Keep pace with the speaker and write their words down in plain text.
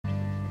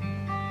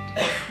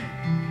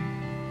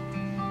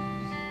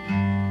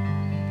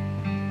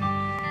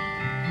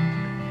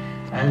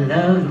A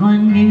loved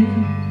one knew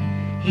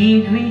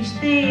he'd reached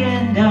the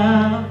end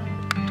of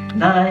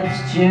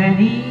life's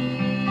journey,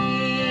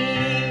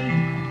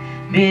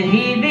 but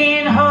he'd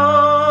been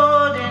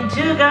holding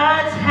to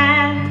God's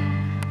hand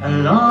a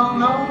long,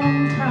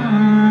 long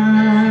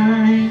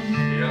time.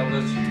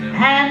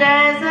 And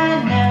as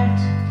I knelt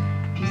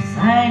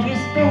beside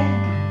his bed,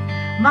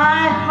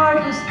 my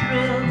heart was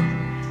thrilled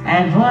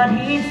at what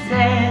he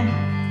said.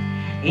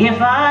 If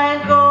I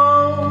go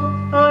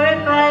or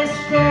if I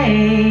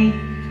stay,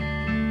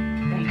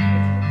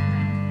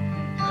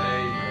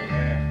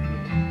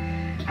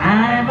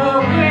 I'm a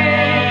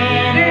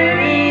winner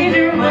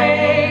either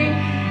way.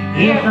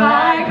 If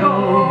I go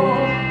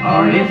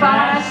or if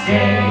I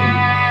stay,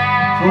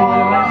 for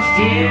I'll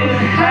still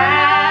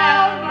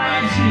have my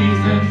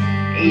Jesus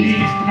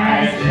each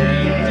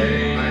passing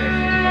day.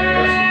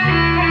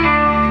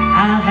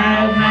 I'll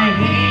have my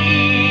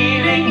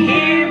healing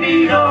here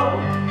below,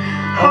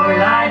 or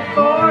life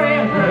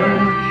forever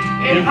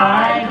if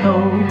I go.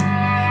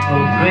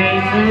 Oh,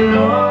 praise the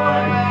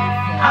Lord,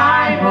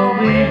 I'm a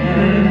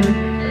winner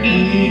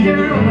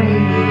either way.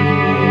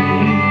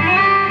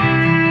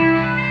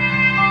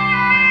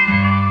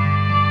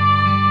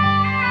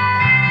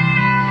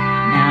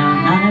 Now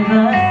none of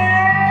us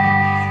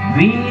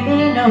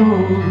really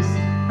knows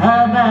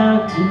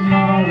about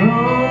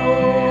tomorrow.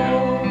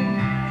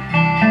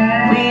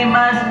 We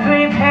must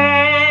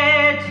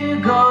prepare to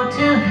go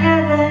to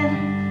heaven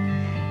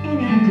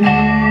any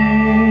day.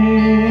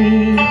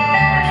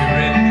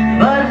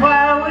 But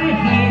while we're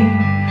here,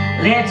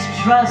 let's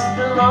trust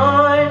the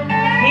Lord.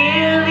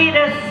 He'll lead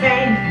us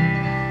safe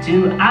to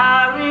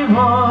our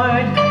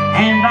reward,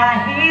 and by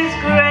His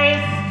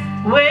grace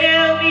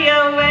we'll be a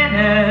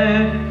winner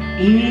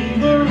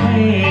either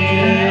way.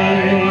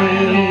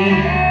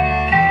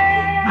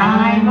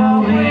 I'm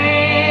a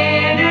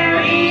winner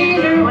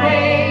either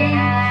way.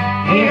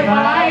 If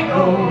I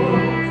go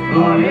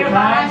or if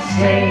I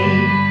stay,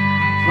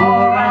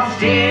 for I'll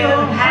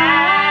still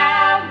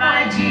have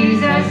my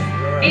Jesus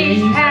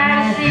each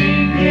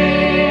passing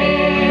day.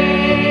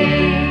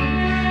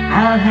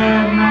 I'll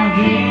have my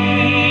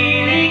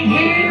healing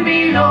here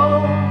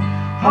below,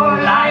 or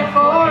life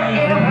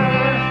forever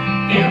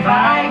if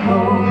I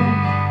go.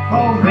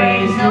 Oh,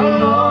 praise the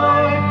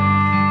Lord,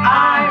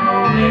 I'm a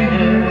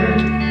winner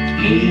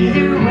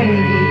either way.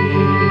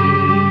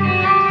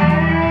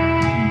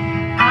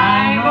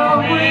 I'm a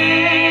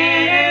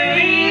winner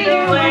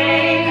either way.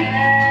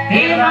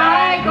 If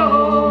I go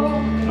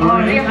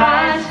or if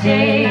I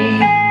stay,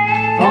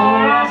 for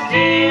I'll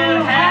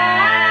still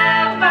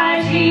have my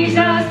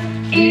Jesus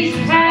each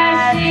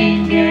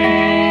passing day.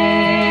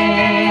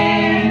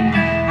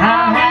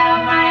 I'll have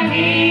my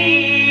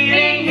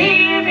healing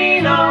here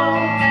below,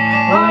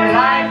 or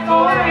life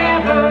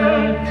forever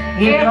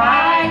if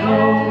I go.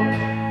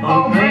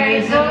 Oh,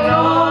 praise the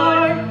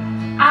Lord,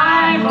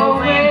 I'm a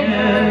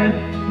winner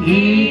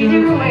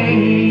either way.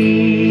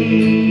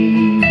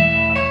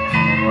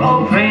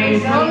 Oh,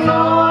 praise the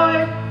Lord.